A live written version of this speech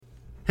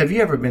Have you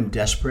ever been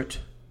desperate?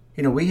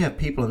 We have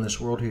people in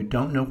this world who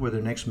don't know where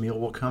their next meal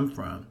will come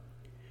from.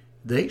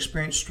 They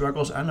experience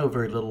struggles I know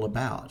very little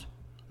about.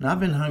 Now,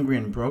 I've been hungry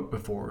and broke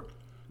before,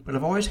 but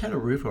I've always had a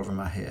roof over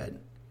my head.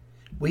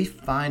 We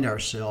find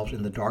ourselves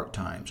in the dark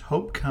times.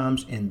 Hope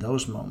comes in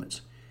those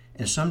moments,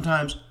 and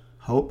sometimes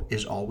hope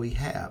is all we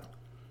have.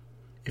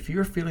 If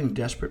you're feeling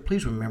desperate,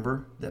 please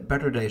remember that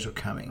better days are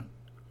coming.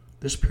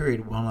 This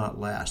period will not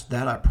last,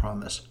 that I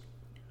promise.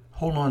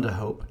 Hold on to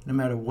hope, no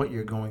matter what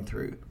you're going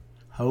through.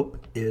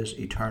 Hope is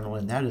eternal,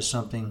 and that is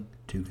something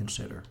to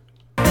consider.